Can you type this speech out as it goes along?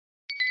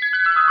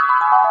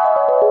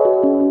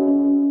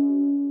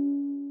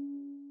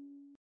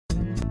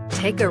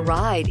Take a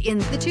ride in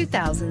the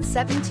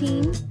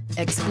 2017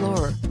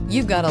 Explorer.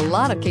 You've got a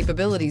lot of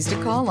capabilities to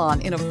call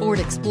on in a Ford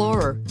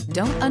Explorer.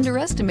 Don't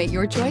underestimate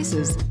your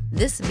choices.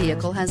 This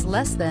vehicle has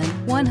less than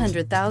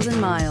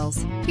 100,000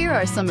 miles. Here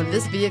are some of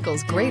this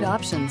vehicle's great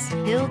options: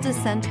 hill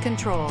descent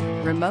control,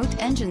 remote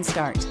engine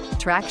start,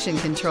 traction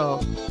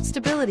control,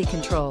 stability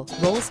control,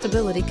 roll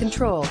stability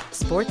control,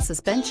 sports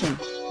suspension,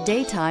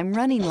 daytime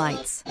running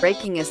lights,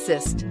 braking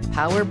assist,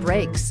 power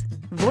brakes,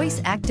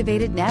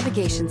 voice-activated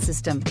navigation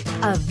system.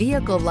 A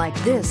vehicle like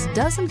this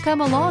doesn't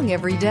come along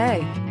every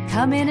day.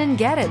 Come in and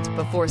get it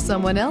before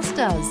someone else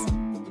does.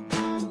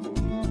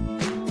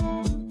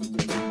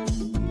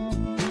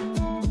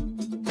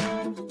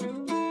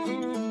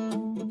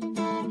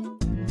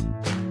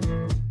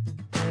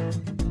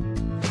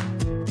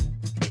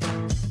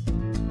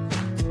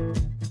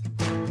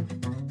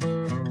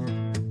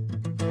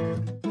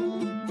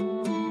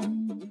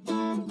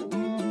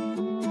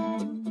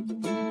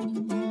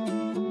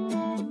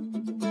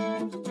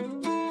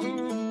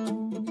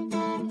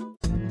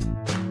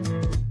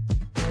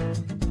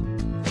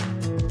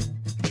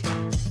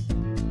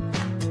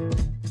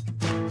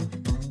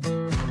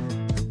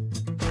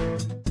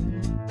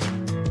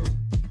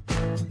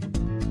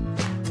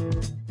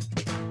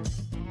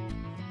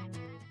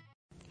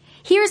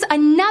 Here's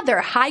another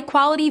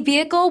high-quality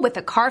vehicle with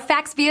a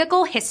Carfax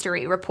Vehicle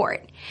History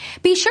Report.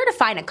 Be sure to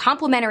find a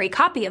complimentary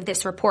copy of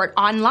this report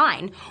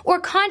online or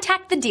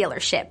contact the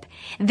dealership.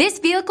 This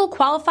vehicle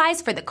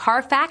qualifies for the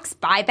Carfax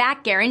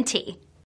Buyback Guarantee.